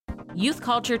Youth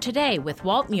Culture Today with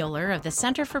Walt Mueller of the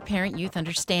Center for Parent-Youth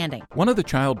Understanding. One of the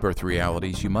childbirth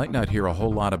realities you might not hear a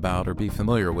whole lot about or be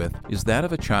familiar with is that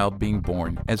of a child being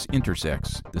born as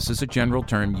intersex. This is a general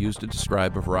term used to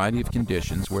describe a variety of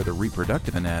conditions where the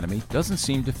reproductive anatomy doesn't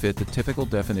seem to fit the typical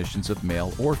definitions of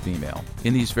male or female.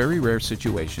 In these very rare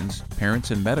situations,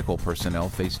 parents and medical personnel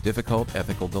face difficult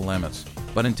ethical dilemmas.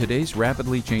 But in today's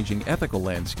rapidly changing ethical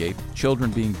landscape,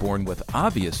 children being born with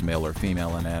obvious male or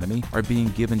female anatomy are being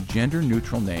given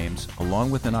gender-neutral names,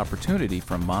 along with an opportunity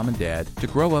from mom and dad to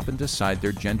grow up and decide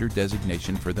their gender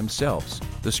designation for themselves.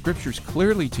 The scriptures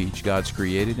clearly teach God's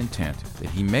created intent that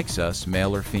He makes us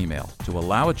male or female. To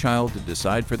allow a child to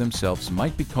decide for themselves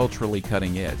might be culturally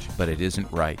cutting edge, but it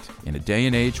isn't right. In a day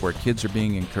and age where kids are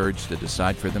being encouraged to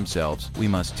decide for themselves, we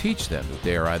must teach them that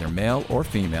they are either male or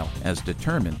female as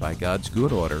determined by God's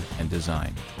good order and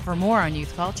design. For more on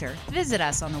youth culture, visit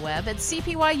us on the web at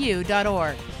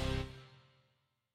cpyu.org.